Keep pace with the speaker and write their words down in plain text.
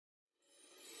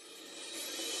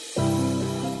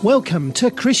Welcome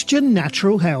to Christian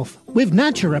Natural Health with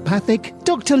naturopathic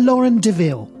Dr. Lauren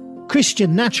DeVille.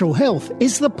 Christian Natural Health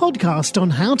is the podcast on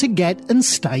how to get and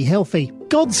stay healthy,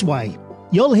 God's way.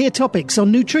 You'll hear topics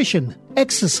on nutrition,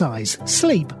 exercise,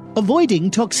 sleep,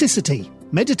 avoiding toxicity,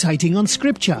 meditating on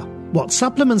scripture, what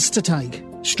supplements to take,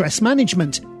 stress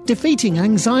management, defeating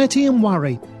anxiety and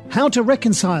worry, how to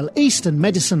reconcile Eastern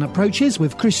medicine approaches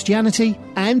with Christianity,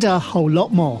 and a whole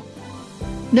lot more.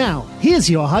 Now, here's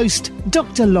your host,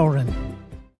 Dr. Lauren.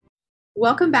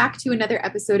 Welcome back to another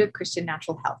episode of Christian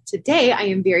Natural Health. Today, I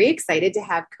am very excited to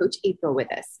have Coach April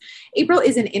with us. April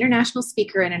is an international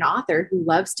speaker and an author who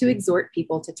loves to exhort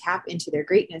people to tap into their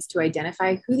greatness to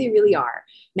identify who they really are.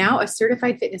 Now a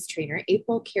certified fitness trainer,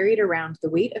 April carried around the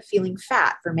weight of feeling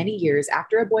fat for many years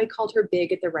after a boy called her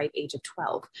big at the ripe age of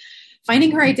 12.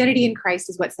 Finding her identity in Christ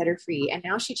is what set her free, and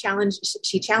now she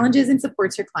challenges and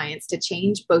supports her clients to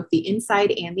change both the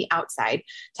inside and the outside,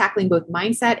 tackling both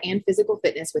mindset and physical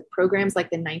fitness with programs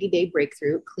like the 90-Day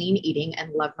Breakthrough, Clean Eating,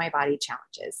 and Love My Body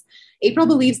challenges. April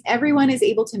believes everyone is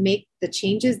able to make the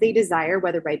changes they desire,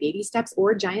 whether by baby steps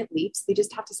or giant leaps. They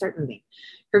just have to start moving.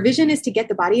 Her vision is to get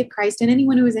the body of Christ and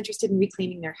anyone who is interested in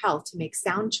reclaiming their health to make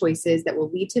sound choices that will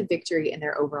lead to victory in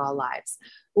their overall lives.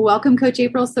 Welcome, Coach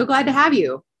April. So glad to have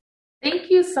you.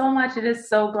 Thank you so much. It is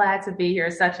so glad to be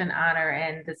here. Such an honor.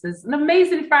 And this is an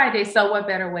amazing Friday. So what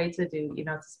better way to do,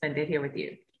 to spend it here with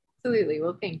you. Absolutely.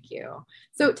 Well, thank you.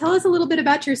 So tell us a little bit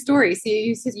about your story. So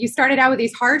you started out with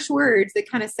these harsh words that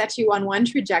kind of set you on one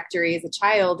trajectory as a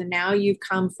child, and now you've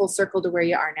come full circle to where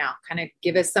you are now. Kind of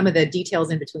give us some of the details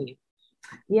in between.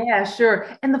 Yeah, sure.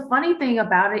 And the funny thing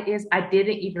about it is I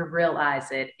didn't even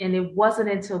realize it. And it wasn't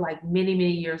until many,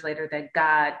 many years later that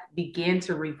God began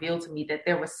to reveal to me that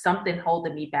there was something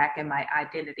holding me back in my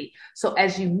identity. So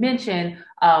as you mentioned,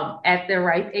 at the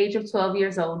ripe age of 12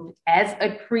 years old, as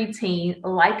a preteen,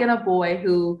 liking a boy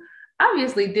who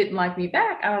obviously didn't like me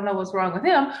back. I don't know what's wrong with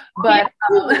him, but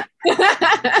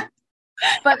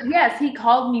but yes, he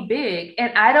called me big,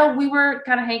 and we were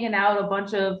kind of hanging out, a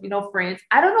bunch of, friends.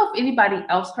 I don't know if anybody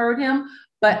else heard him,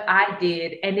 but I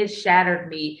did, and it shattered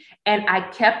me. And I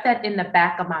kept that in the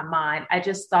back of my mind. I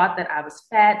just thought that I was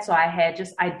fat, so I had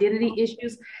just identity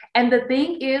issues. And the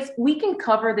thing is, we can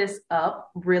cover this up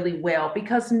really well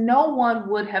because no one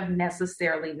would have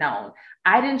necessarily known.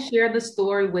 I didn't share the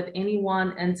story with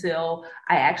anyone until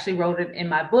I actually wrote it in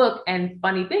my book. And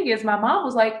funny thing is, my mom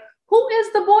was like, "Who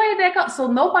is the boy that comes?" So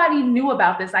nobody knew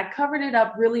about this. I covered it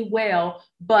up really well,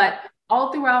 but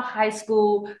all throughout high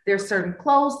school, there's certain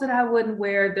clothes that I wouldn't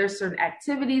wear. There's certain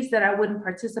activities that I wouldn't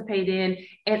participate in.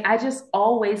 And I just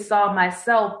always saw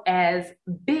myself as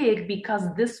big because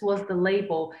this was the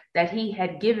label that he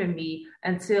had given me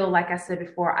until, like I said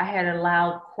before, I had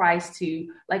allowed Christ to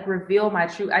reveal my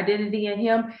true identity in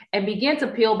him and begin to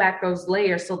peel back those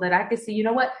layers so that I could see,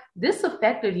 this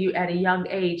affected you at a young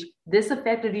age. This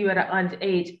affected you at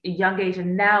a young age.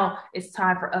 And now it's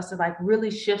time for us to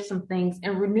really shift some things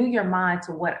and renew your mind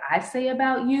to what I say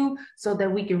about you so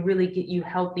that we can really get you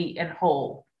healthy and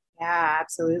whole. Yeah,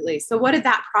 absolutely. So what did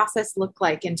that process look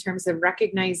like in terms of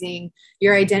recognizing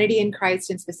your identity in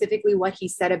Christ and specifically what he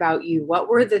said about you? What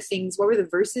were the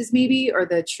verses maybe, or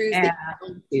the truths that you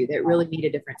held to that really made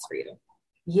a difference for you?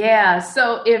 Yeah.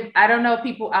 So I don't know if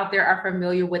people out there are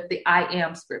familiar with the I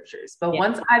am scriptures, but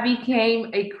once I became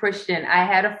a Christian, I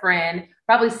had a friend,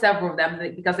 probably several of them,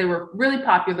 because they were really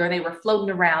popular. They were floating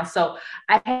around. So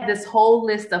I had this whole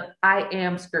list of I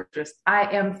am scriptures.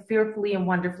 I am fearfully and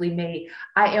wonderfully made.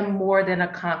 I am more than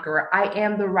a conqueror. I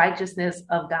am the righteousness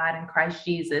of God in Christ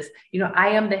Jesus. I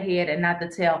am the head and not the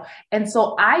tail. And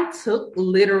so I took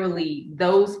literally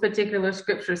those particular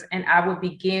scriptures and I would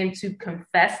begin to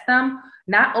confess them,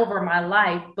 not over my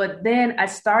life, but then I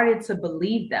started to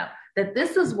believe them, that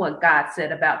this is what God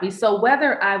said about me. So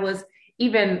whether I was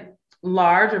even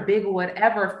large or big or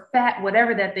whatever, fat,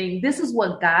 whatever that thing, this is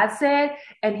what God said.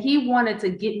 And he wanted to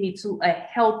get me to a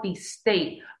healthy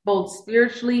state, both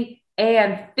spiritually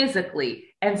and physically.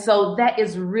 And so that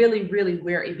is really, really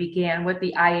where it began with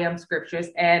the I am scriptures.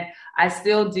 And I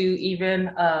still do even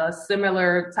a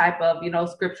similar type of,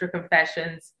 scripture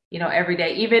confessions, every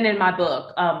day, even in my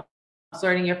book,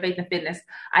 Sorting Your Faith and Fitness.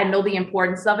 I know the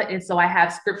importance of it. And so I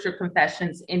have scripture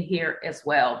confessions in here as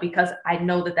well, because I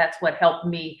know that that's what helped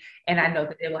me. And I know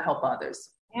that it will help others.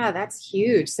 Yeah, that's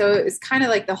huge. So it's kind of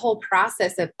like the whole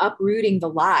process of uprooting the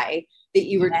lie that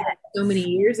you were told so many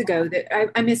years ago,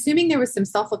 that I'm assuming there was some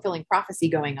self-fulfilling prophecy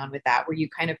going on with that. Were you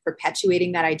kind of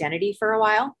perpetuating that identity for a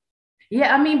while?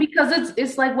 Yeah, I mean, because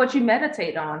it's like what you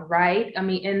meditate on, right? I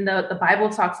mean, in the Bible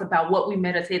talks about what we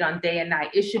meditate on day and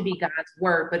night. It should be God's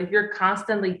word. But if you're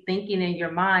constantly thinking in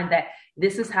your mind that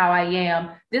this is how I am,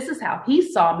 this is how he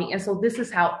saw me, and so this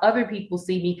is how other people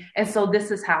see me, and so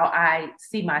this is how I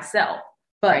see myself.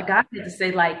 But Right. God had to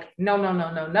say, like, no, no,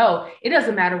 no, no, no. It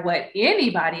doesn't matter what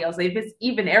anybody else, if it's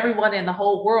even everyone in the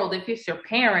whole world, if it's your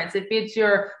parents, if it's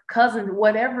your cousin,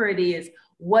 whatever it is,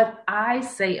 what I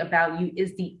say about you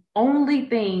is the only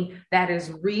thing that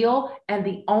is real and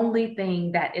the only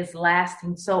thing that is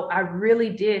lasting. So I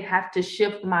really did have to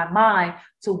shift my mind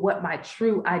to what my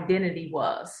true identity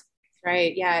was.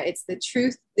 Right. Yeah. It's the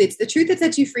truth. It's the truth that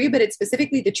sets you free, but it's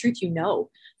specifically the truth,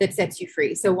 that sets you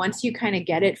free. So once you kind of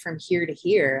get it from here to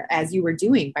here, as you were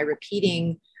doing by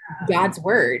repeating God's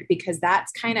word, because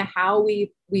that's kind of how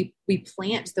we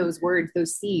plant those words,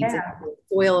 those seeds in the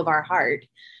soil of our heart.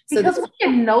 So because we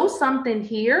can know something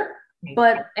here,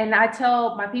 and I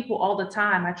tell my people all the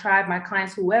time, I try my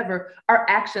clients, whoever, our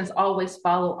actions always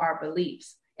follow our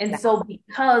beliefs. And so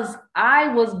because I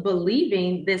was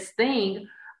believing this thing,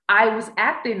 I was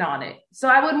acting on it. So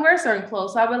I wouldn't wear certain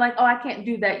clothes. So I would like, oh, I can't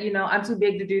do that. I'm too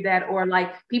big to do that. Or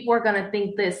like, people are going to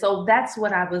think this. So that's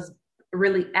what I was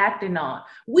really acting on.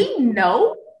 We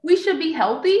know we should be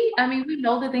healthy. I mean, we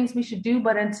know the things we should do,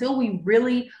 but until we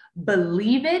really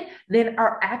believe it, then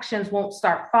our actions won't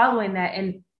start following that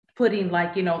and putting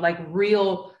like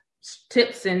real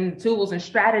tips and tools and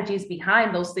strategies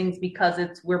behind those things, because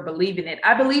we're believing it.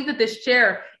 I believe that this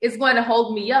chair is going to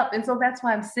hold me up. And so that's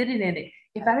why I'm sitting in it.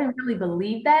 If I didn't really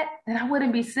believe that, then I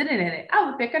wouldn't be sitting in it. I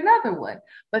would pick another one.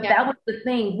 But that was the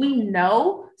thing. We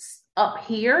know up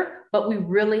here, but we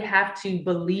really have to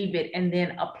believe it and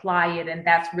then apply it. And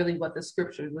that's really what the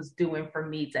scripture was doing for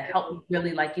me, to help me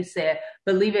really, like you said,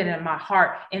 believe it in my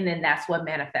heart. And then that's what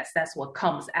manifests. That's what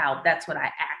comes out. That's what I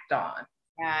act on.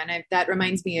 Yeah. And that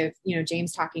reminds me of,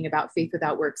 James talking about faith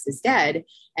without works is dead.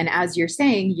 And as you're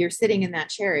saying, you're sitting in that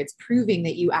chair, it's proving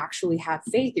that you actually have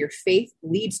faith. Your faith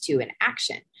leads to an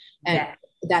action. And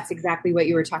that's exactly what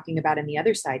you were talking about in the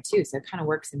other side too. So it kind of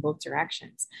works in both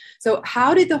directions. So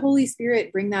how did the Holy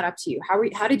Spirit bring that up to you?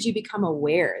 How did you become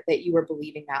aware that you were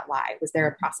believing that lie? Was there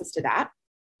a process to that?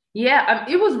 Yeah,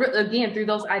 it was, again, through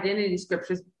those identity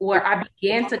scriptures where I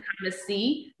began to kind of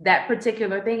see that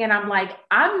particular thing. And I'm like,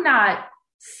 I'm not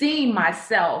seeing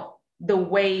myself the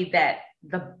way that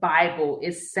the Bible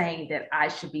is saying that I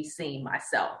should be seeing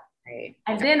myself. Right.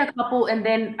 And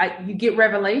then you get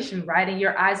revelation, right? And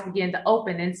your eyes begin to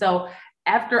open. And so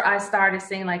after I started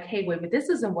saying like, hey, wait, but this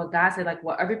isn't what God said, like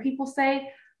what other people say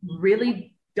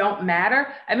really don't matter.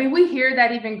 I mean, we hear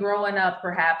that even growing up,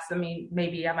 perhaps. I mean,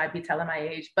 maybe I might be telling my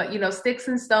age, but sticks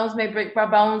and stones may break my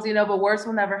bones, but words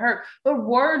will never hurt. But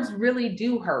words really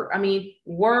do hurt. I mean,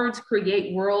 words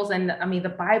create worlds. And I mean, the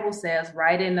Bible says,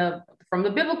 right, from the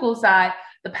biblical side,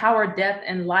 the power of death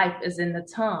and life is in the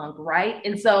tongue, right?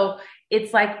 And so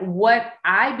it's like what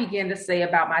I began to say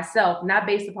about myself, not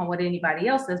based upon what anybody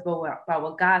else says, but about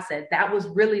what God said. That was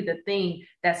really the thing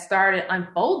that started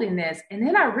unfolding this. And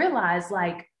then I realized,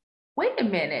 like, wait a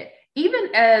minute,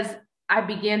 even as I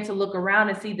began to look around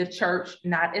and see the church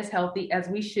not as healthy as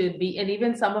we should be, and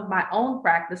even some of my own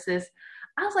practices,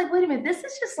 I was like, wait a minute, this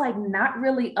is just like not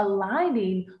really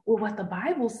aligning with what the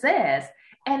Bible says.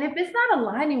 And if it's not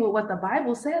aligning with what the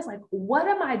Bible says, like, what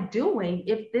am I doing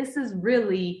if this is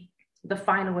really the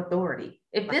final authority?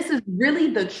 If this is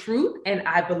really the truth and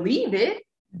I believe it,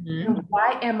 then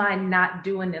why am I not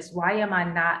doing this? Why am I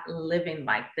not living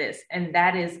like this? And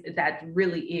that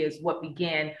really is what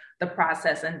began the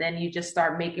process. And then you just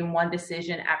start making one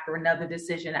decision after another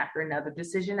decision, after another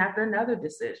decision, after another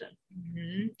decision.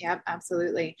 Mm-hmm. Yep,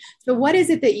 absolutely. So what is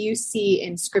it that you see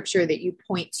in scripture that you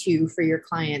point to for your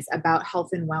clients about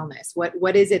health and wellness?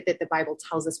 What is it that the Bible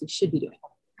tells us we should be doing?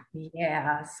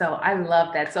 Yeah, so I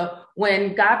love that. So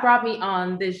when God brought me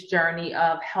on this journey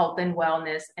of health and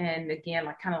wellness, and again,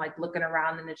 like kind of like looking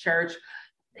around in the church,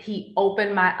 he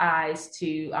opened my eyes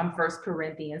to 1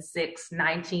 Corinthians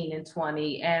 6:19 and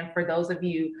 20. And for those of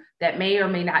you that may or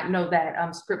may not know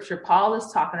that scripture, Paul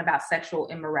is talking about sexual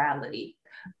immorality.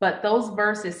 But those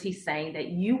verses, he's saying that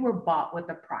you were bought with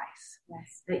a price,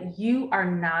 that you are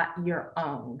not your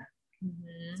own.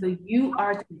 Mm-hmm. So you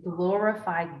are to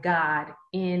glorify God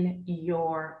in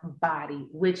your body,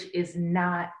 which is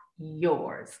not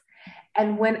yours.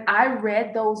 And when I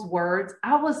read those words,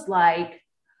 I was like,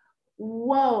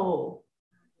 whoa,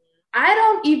 I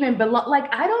don't even belong,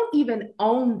 like, I don't even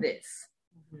own this,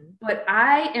 but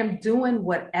I am doing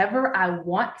whatever I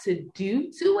want to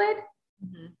do to it.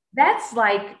 Mm-hmm. That's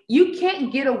like, you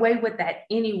can't get away with that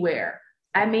anywhere.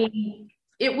 I mean,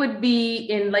 it would be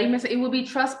in layman's, it would be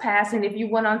trespassing if you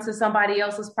went onto somebody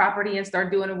else's property and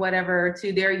start doing whatever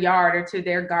to their yard or to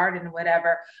their garden or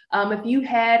whatever. If you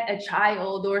had a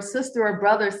child or sister or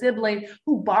brother, sibling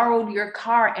who borrowed your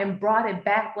car and brought it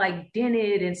back like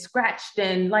dented and scratched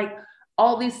and like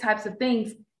all these types of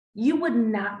things, you would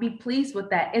not be pleased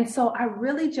with that. And so I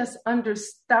really just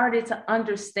started to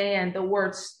understand the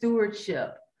word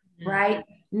stewardship, right?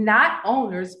 Not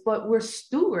owners, but we're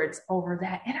stewards over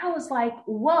that. And I was like,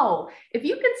 whoa, if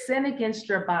you could sin against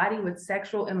your body with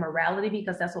sexual immorality,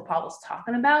 because that's what Paul was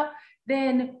talking about,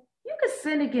 then you could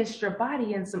sin against your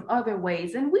body in some other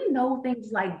ways. And we know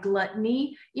things like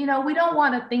gluttony. We don't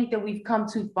want to think that we've come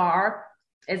too far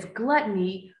as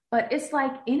gluttony, but it's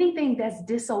like anything that's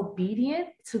disobedient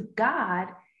to God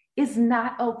is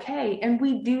not okay. And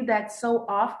we do that so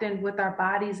often with our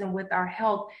bodies and with our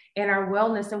health and our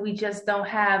wellness, and we just don't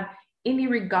have any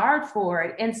regard for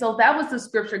it. And so that was the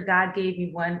scripture God gave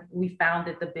me when we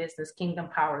founded the business, Kingdom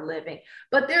Power Living.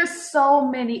 But there's so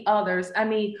many others. I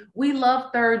mean, we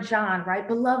love 3 John, right?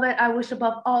 Beloved, I wish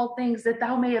above all things that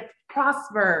thou mayest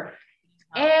prosper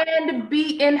and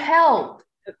be in health.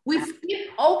 We skip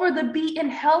over the be in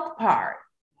health part,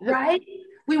 right?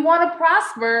 We want to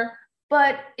prosper,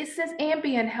 but it says and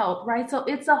be in health, right? So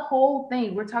it's a whole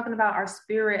thing. We're talking about our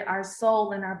spirit, our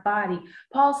soul, and our body.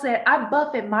 Paul said, I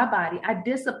buffet my body. I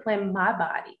discipline my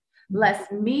body,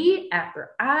 lest me, after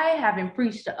I, having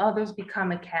preached to others,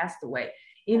 become a castaway.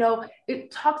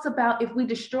 It talks about if we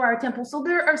destroy our temple. So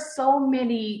there are so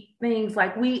many things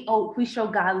like we show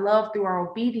God love through our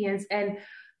obedience. And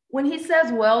when he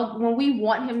says, when we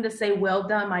want him to say, well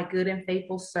done, my good and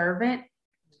faithful servant,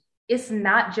 it's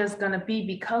not just going to be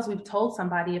because we've told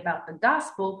somebody about the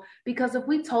gospel, because if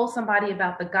we told somebody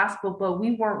about the gospel, but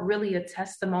we weren't really a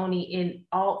testimony in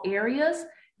all areas,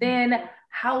 then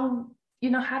how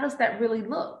does that really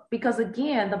look? Because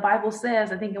again, the Bible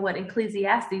says, I think in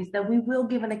Ecclesiastes, that we will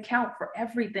give an account for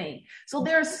everything. So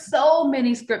there's so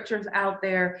many scriptures out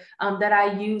there that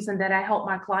I use and that I help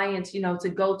my clients, to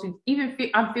go to. Even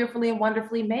I'm fearfully and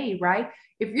wonderfully made, right?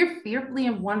 If you're fearfully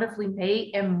and wonderfully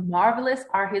made and marvelous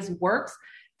are his works,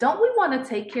 don't we want to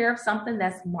take care of something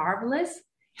that's marvelous?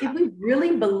 If we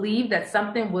really believe that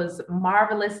something was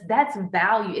marvelous, that's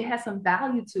value. It has some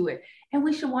value to it. And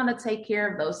we should want to take care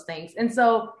of those things. And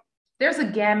so there's a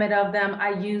gamut of them.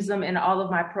 I use them in all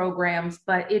of my programs,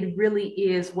 but it really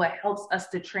is what helps us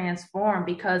to transform,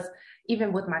 because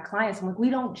even with my clients,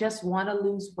 we don't just want to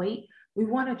lose weight, we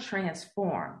want to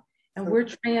transform. And we're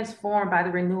transformed by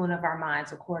the renewing of our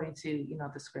minds according to,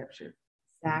 the scripture.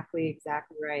 Exactly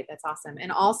right. That's awesome.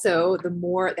 And also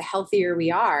the healthier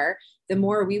we are, the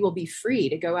more we will be free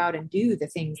to go out and do the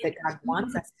things that God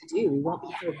wants us to do. We won't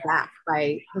be held back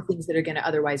by the things that are going to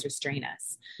otherwise restrain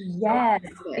us. Yes,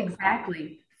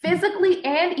 exactly. Physically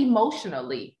and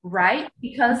emotionally, right?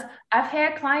 Because I've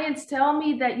had clients tell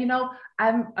me that,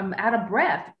 I'm out of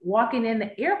breath walking in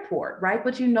the airport, right?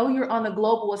 But you're on a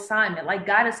global assignment, like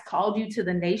God has called you to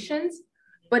the nations.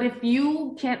 But if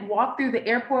you can't walk through the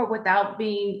airport without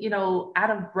being,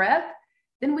 out of breath,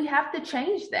 then we have to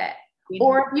change that. Mm-hmm.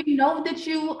 Or if you know that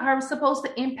you are supposed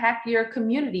to impact your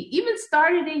community, even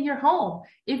started in your home.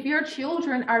 If your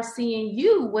children are seeing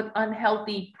you with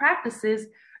unhealthy practices,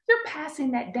 you're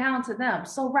passing that down to them.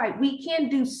 So, right, we can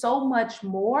do so much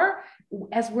more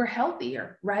as we're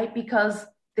healthier, right? Because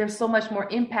there's so much more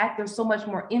impact, there's so much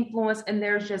more influence, and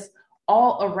there's just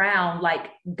all around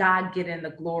like God getting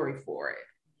the glory for it.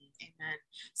 Amen.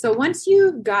 So once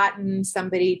you've gotten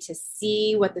somebody to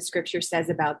see what the scripture says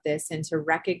about this and to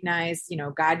recognize,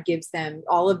 God gives them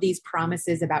all of these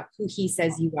promises about who he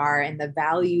says you are and the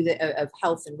value of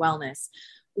health and wellness,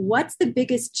 what's the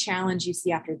biggest challenge you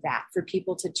see after that for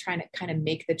people to try to kind of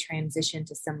make the transition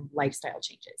to some lifestyle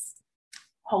changes?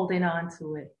 Holding on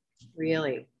to it.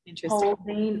 Really interesting.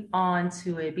 Holding on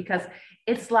to it, because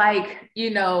it's like,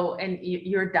 and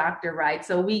you're a doctor, right?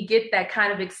 So we get that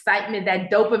kind of excitement,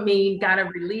 that dopamine kind of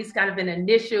release, kind of an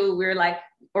initial, we're like,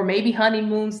 or maybe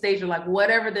honeymoon stage, or like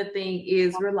whatever the thing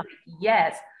is, we're like,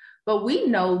 yes. But we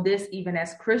know this even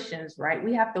as Christians, right?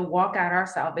 We have to walk out our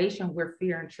salvation with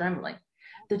fear and trembling.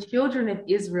 The children of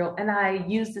Israel, and I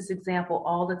use this example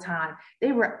all the time,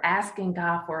 they were asking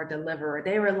God for a deliverer.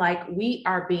 They were like, we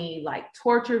are being like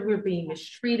tortured. We're being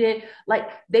mistreated. Like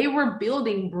they were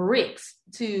building bricks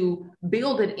to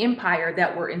build an empire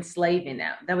that was enslaving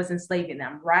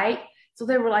them, right? So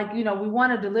they were like, we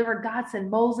want to deliver. God sent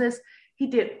Moses. He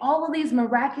did all of these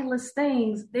miraculous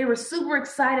things. They were super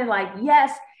excited, like,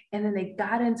 yes. And then they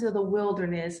got into the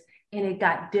wilderness and it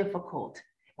got difficult.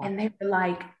 And they were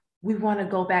like, we want to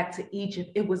go back to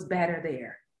Egypt. It was better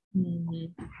there.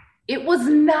 Mm-hmm. It was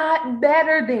not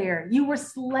better there. You were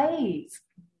slaves.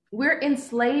 We're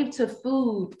enslaved to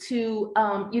food, to,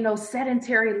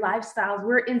 sedentary lifestyles.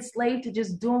 We're enslaved to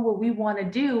just doing what we want to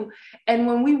do. And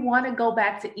when we want to go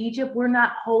back to Egypt, we're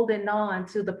not holding on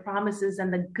to the promises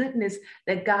and the goodness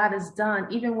that God has done.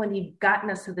 Even when He's gotten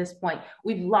us to this point,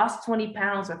 we've lost 20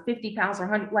 pounds or 50 pounds or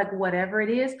 100, like whatever it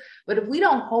is. But if we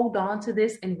don't hold on to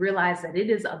this and realize that it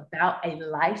is about a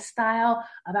lifestyle,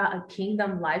 about a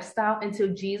kingdom lifestyle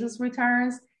until Jesus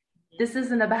returns, this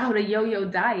isn't about a yo-yo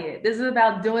diet. This is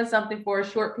about doing something for a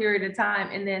short period of time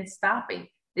and then stopping.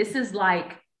 This is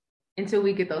like until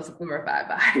we get those glorified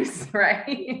bodies,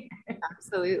 right?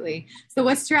 Absolutely. So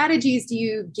what strategies do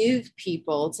you give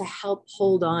people to help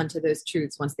hold on to those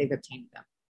truths once they've obtained them?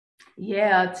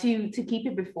 Yeah, to keep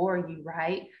it before you,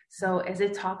 right? So as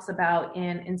it talks about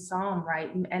in Psalm,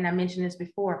 right? And I mentioned this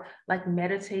before, like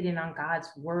meditating on God's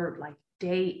word, like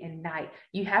day and night.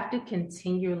 You have to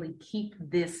continually keep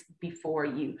this before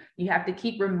you. You have to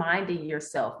keep reminding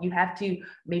yourself. You have to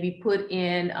maybe put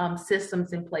in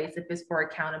systems in place if it's for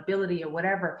accountability or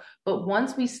whatever. But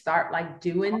once we start like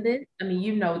doing this, I mean,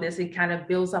 you know this, it kind of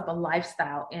builds up a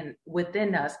lifestyle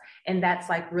within us. And that's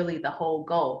like really the whole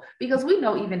goal. Because we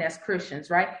know even as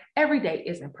Christians, right? Every day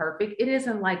isn't perfect. It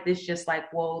isn't like this just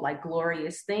like, whoa, like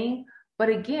glorious thing. But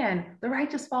again, the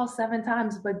righteous fall 7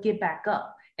 times, but get back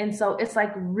up. And so it's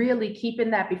like really keeping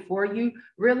that before you,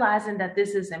 realizing that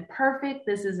this isn't perfect.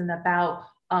 This isn't about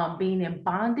being in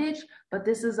bondage, but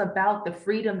this is about the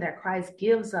freedom that Christ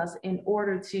gives us in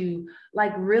order to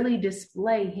like really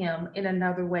display Him in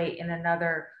another way, in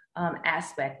another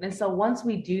aspect. And so once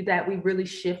we do that, we really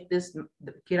shift this,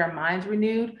 get our minds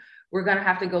renewed. We're going to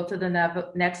have to go to the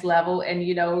next level and,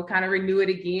 kind of renew it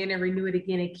again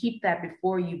and keep that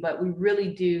before you. But we really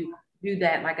do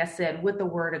that, like I said, with the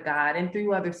word of God and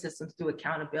through other systems, through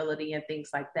accountability and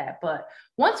things like that. But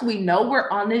once we know we're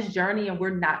on this journey and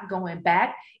we're not going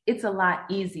back, it's a lot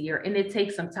easier. And it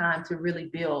takes some time to really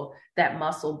build that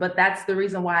muscle. But that's the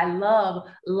reason why I love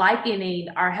likening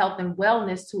our health and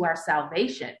wellness to our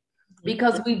salvation.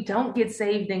 Because we don't get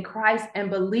saved in Christ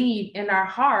and believe in our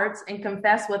hearts and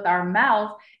confess with our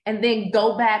mouth and then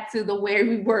go back to the way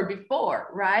we were before,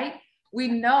 right? We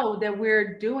know that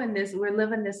we're doing this, we're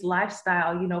living this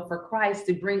lifestyle, for Christ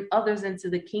to bring others into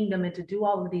the kingdom and to do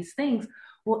all of these things.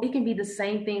 Well, it can be the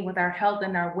same thing with our health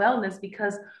and our wellness,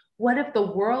 because what if the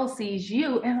world sees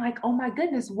you and like, oh my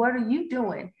goodness, what are you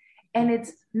doing? And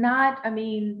it's not, I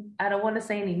don't want to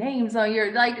say any names on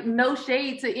your, like, no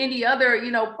shade to any other,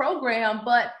 program,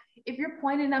 but if you're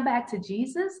pointing them back to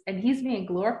Jesus and He's being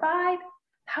glorified,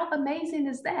 how amazing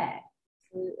is that?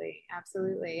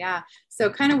 Absolutely. Yeah. So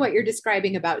kind of what you're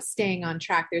describing about staying on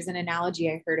track. There's an analogy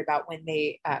I heard about when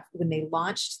they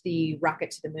launched the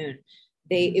rocket to the moon.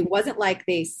 It wasn't like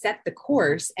they set the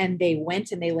course and they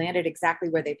went and they landed exactly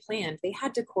where they planned. They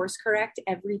had to course correct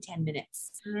every 10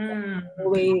 minutes the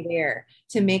way there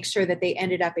to make sure that they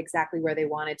ended up exactly where they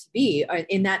wanted to be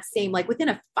in that same, like within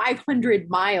a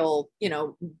 500-mile,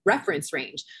 reference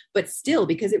range. But still,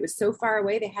 because it was so far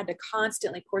away, they had to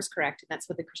constantly course correct. And that's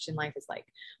what the Christian life is like.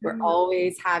 We're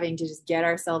always having to just get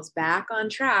ourselves back on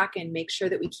track and make sure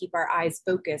that we keep our eyes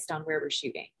focused on where we're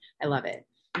shooting. I love it.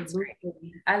 That's great.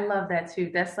 I love that too.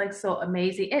 That's like so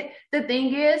amazing. The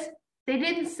thing is, they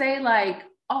didn't say like,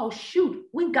 oh shoot,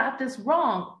 we got this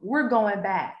wrong, we're going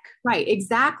back. Right.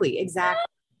 Exactly.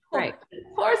 Right.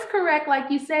 Course correct,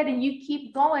 like you said, and you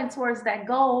keep going towards that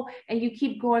goal, and you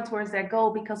keep going towards that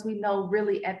goal, because we know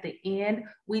really at the end,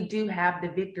 we do have the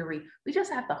victory. We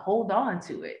just have to hold on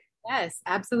to it. Yes,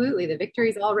 absolutely. The victory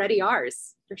is already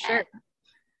ours, for sure.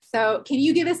 So can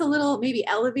you give us a little maybe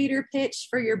elevator pitch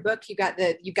for your book? You've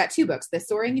got 2 books, The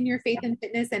Soaring in Your Faith and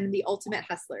Fitness and The Ultimate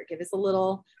Hustler. Give us a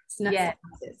little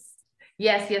synopsis.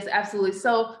 Yes, absolutely.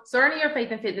 So Soaring in Your Faith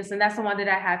and Fitness, and that's the one that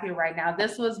I have here right now.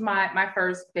 This was my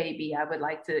first baby. I would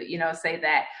like to, say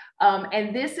that.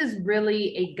 And this is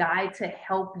really a guide to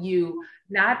help you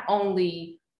not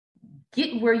only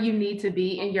get where you need to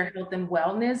be in your health and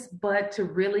wellness, but to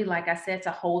really, like I said,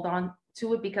 to hold on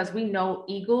to it, because we know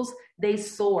eagles, they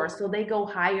soar. So they go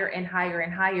higher and higher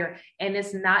and higher. And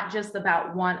it's not just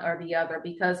about one or the other,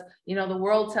 because, the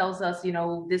world tells us,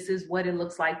 this is what it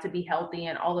looks like to be healthy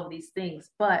and all of these things.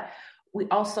 But we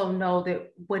also know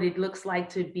that what it looks like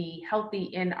to be healthy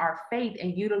in our faith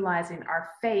and utilizing our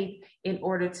faith in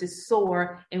order to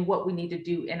soar in what we need to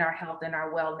do in our health and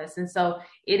our wellness. And so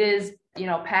it is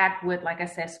packed with, like I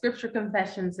said, scripture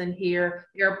confessions in here.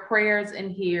 There are prayers in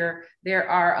here. There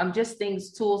are just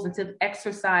things, tools and tips,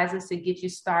 exercises to get you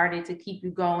started, to keep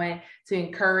you going, to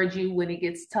encourage you when it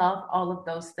gets tough, all of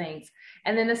those things.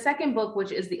 And then the second book,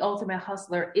 which is The Ultimate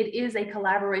Hustler, it is a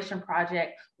collaboration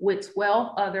project with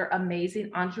 12 other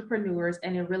amazing entrepreneurs.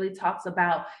 And it really talks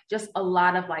about just a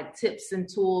lot of like tips and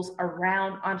tools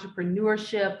around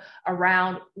entrepreneurship,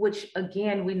 around which,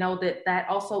 again, we know that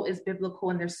also is biblical.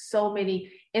 And there's so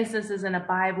many instances in the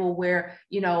Bible where,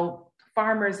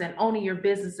 farmers and owning your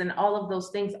business and all of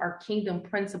those things are kingdom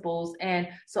principles. And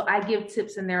so I give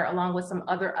tips in there along with some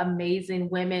other amazing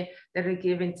women that are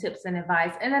giving tips and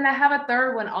advice. And then I have a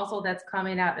third one also that's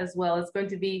coming out as well. It's going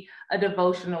to be a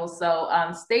devotional. So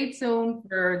stay tuned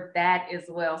for that as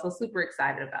well. So super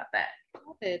excited about that.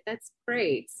 Love it. That's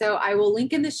great. So I will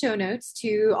link in the show notes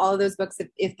to all of those books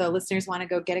if the listeners want to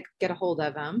go get a hold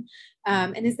of them.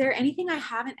 And is there anything I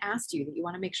haven't asked you that you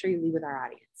want to make sure you leave with our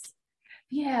audience?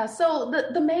 Yeah. So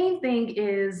the main thing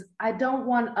is I don't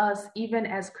want us, even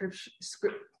as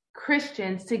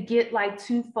Christians, to get like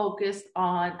too focused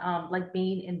on like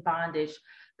being in bondage.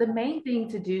 The main thing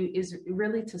to do is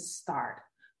really to start.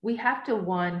 We have to,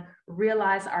 one,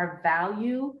 realize our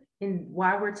value in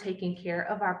why we're taking care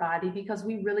of our body, because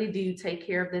we really do take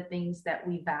care of the things that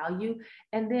we value.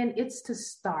 And then it's to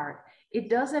start. It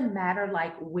doesn't matter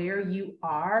like where you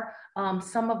are.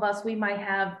 Some of us, we might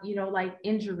have, like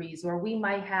injuries, or we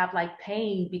might have like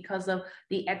pain because of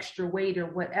the extra weight or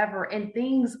whatever. And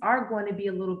things are going to be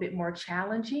a little bit more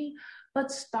challenging,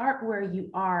 but start where you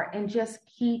are and just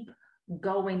keep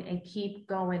going and keep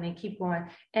going and keep going.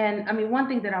 And I mean, one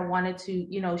thing that I wanted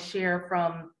to, share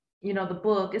from, the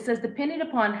book, it says, depending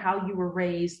upon how you were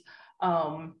raised,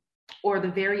 or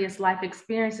the various life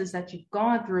experiences that you've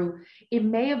gone through, it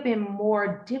may have been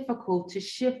more difficult to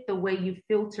shift the way you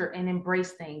filter and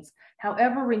embrace things.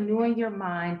 However, renewing your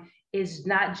mind is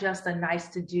not just a nice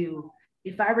to do.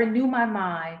 If I renew my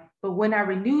mind, but when I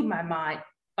renew my mind,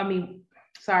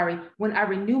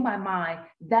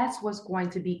 that's what's going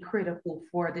to be critical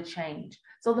for the change.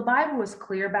 So the Bible is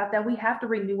clear about that. We have to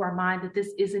renew our mind that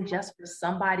this isn't just for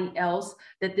somebody else,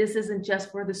 that this isn't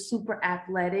just for the super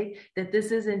athletic, that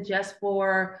this isn't just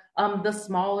for the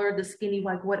smaller, the skinny,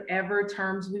 like whatever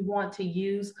terms we want to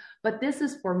use, but this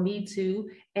is for me too.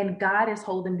 And God is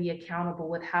holding me accountable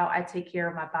with how I take care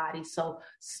of my body. So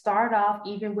start off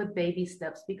even with baby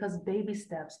steps, because baby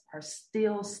steps are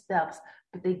still steps,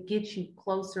 but they get you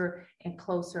closer and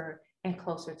closer and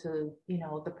closer to,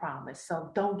 the promise.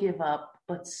 So don't give up,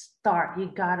 but start.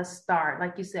 You got to start.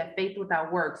 Like you said, faith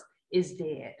without works is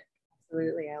dead.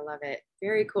 Absolutely. I love it.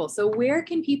 Very cool. So where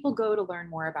can people go to learn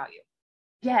more about you?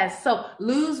 Yes. So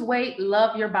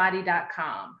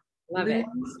loseweightlove.yourbody.com. Love it.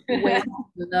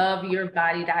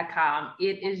 Loseweightlove.yourbody.com.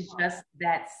 It is just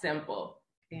that simple.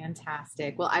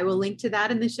 Fantastic. Well, I will link to that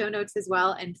in the show notes as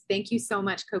well. And thank you so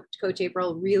much, Coach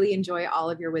April. Really enjoy all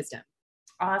of your wisdom.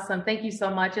 Awesome. Thank you so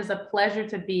much. It's a pleasure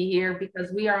to be here,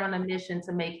 because we are on a mission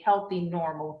to make healthy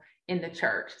normal in the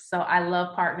church. So I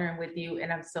love partnering with you,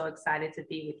 and I'm so excited to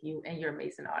be with you and your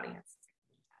amazing audience.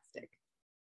 Fantastic.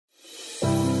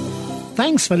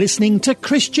 Thanks for listening to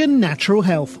Christian Natural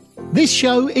Health. This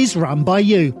show is run by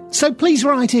you, so please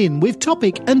write in with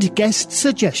topic and guest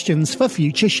suggestions for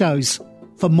future shows.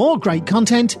 For more great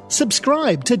content,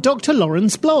 subscribe to Dr.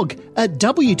 Lauren's blog at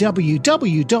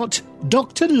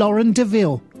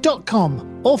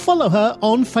www.drlaurendeville.com or follow her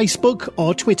on Facebook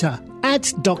or Twitter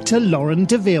at Dr. Lauren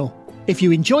Deville. If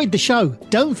you enjoyed the show,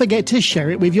 don't forget to share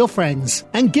it with your friends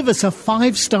and give us a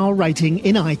 5-star rating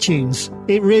in iTunes.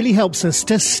 It really helps us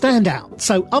to stand out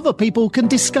so other people can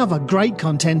discover great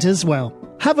content as well.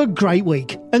 Have a great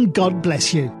week and God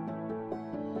bless you.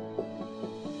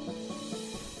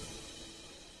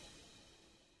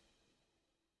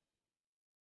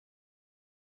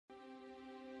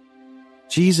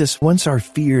 Jesus wants our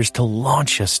fears to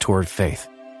launch us toward faith.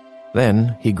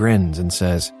 Then he grins and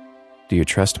says, "Do you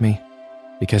trust me?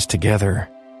 Because together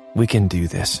we can do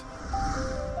this."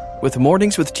 With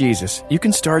Mornings with Jesus, you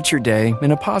can start your day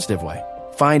in a positive way.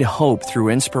 Find hope through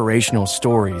inspirational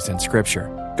stories and scripture.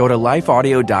 Go to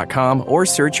lifeaudio.com or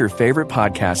search your favorite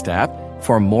podcast app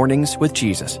for Mornings with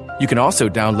Jesus. You can also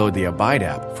download the Abide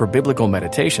app for biblical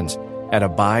meditations at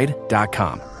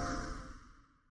abide.com.